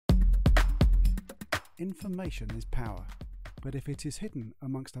Information is power, but if it is hidden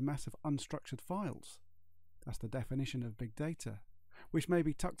amongst a mass of unstructured files, that's the definition of big data, which may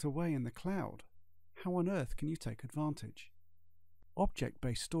be tucked away in the cloud, how on earth can you take advantage?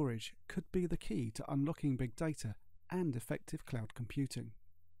 Object-based storage could be the key to unlocking big data and effective cloud computing.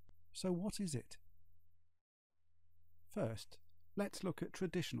 So what is it? First, let's look at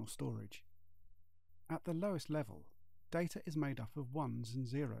traditional storage. At the lowest level, data is made up of ones and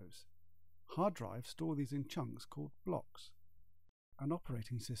zeros. Hard drives store these in chunks called blocks. An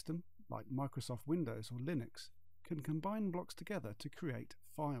operating system, like Microsoft Windows or Linux, can combine blocks together to create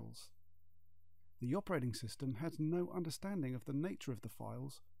files. The operating system has no understanding of the nature of the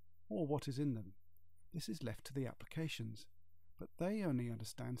files or what is in them. This is left to the applications, but they only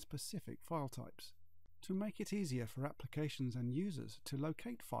understand specific file types. To make it easier for applications and users to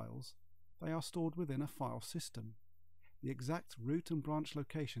locate files, they are stored within a file system. The exact root and branch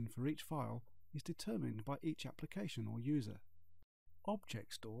location for each file is determined by each application or user.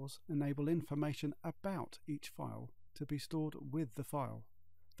 Object stores enable information about each file to be stored with the file,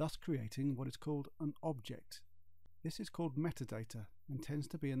 thus creating what is called an object. This is called metadata and tends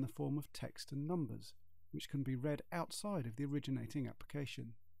to be in the form of text and numbers, which can be read outside of the originating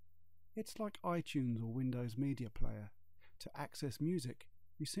application. It's like iTunes or Windows Media Player. To access music,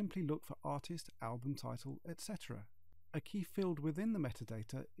 you simply look for artist, album title, etc. A key field within the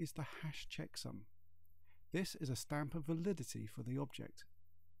metadata is the hash checksum. This is a stamp of validity for the object.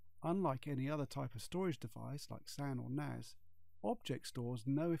 Unlike any other type of storage device like SAN or NAS, object stores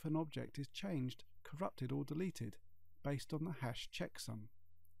know if an object is changed, corrupted or deleted based on the hash checksum.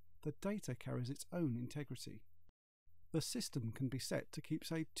 The data carries its own integrity. The system can be set to keep,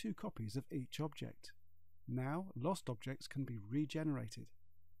 say, 2 copies of each object. Now, lost objects can be regenerated.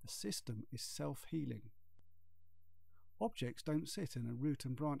 The system is self-healing. Objects don't sit in a root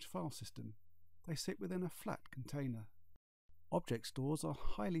and branch file system. They sit within a flat container. Object stores are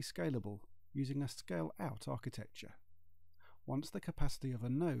highly scalable, using a scale-out architecture. Once the capacity of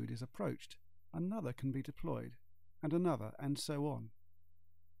a node is approached, another can be deployed, and another, and so on.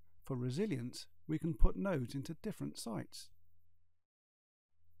 For resilience, we can put nodes into different sites.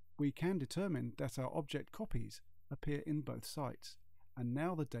 We can determine that our object copies appear in both sites, and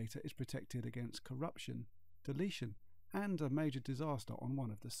now the data is protected against corruption, deletion, and a major disaster on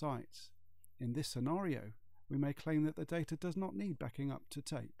one of the sites. In this scenario, we may claim that the data does not need backing up to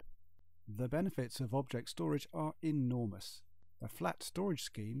tape. The benefits of object storage are enormous. A flat storage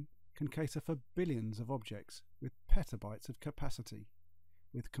scheme can cater for billions of objects with petabytes of capacity.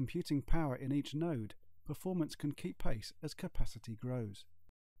 With computing power in each node, performance can keep pace as capacity grows.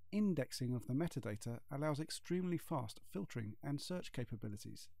 Indexing of the metadata allows extremely fast filtering and search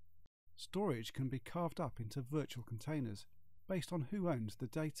capabilities. Storage can be carved up into virtual containers based on who owns the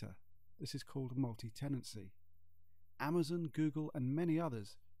data. This is called multi-tenancy. Amazon, Google, and many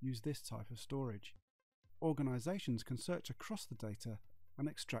others use this type of storage. Organizations can search across the data and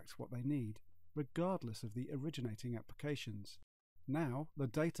extract what they need, regardless of the originating applications. Now, the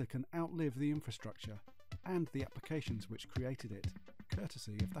data can outlive the infrastructure and the applications which created it,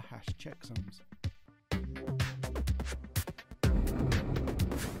 courtesy of the hash checksums.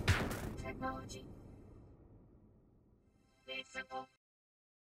 Technology. Made simple.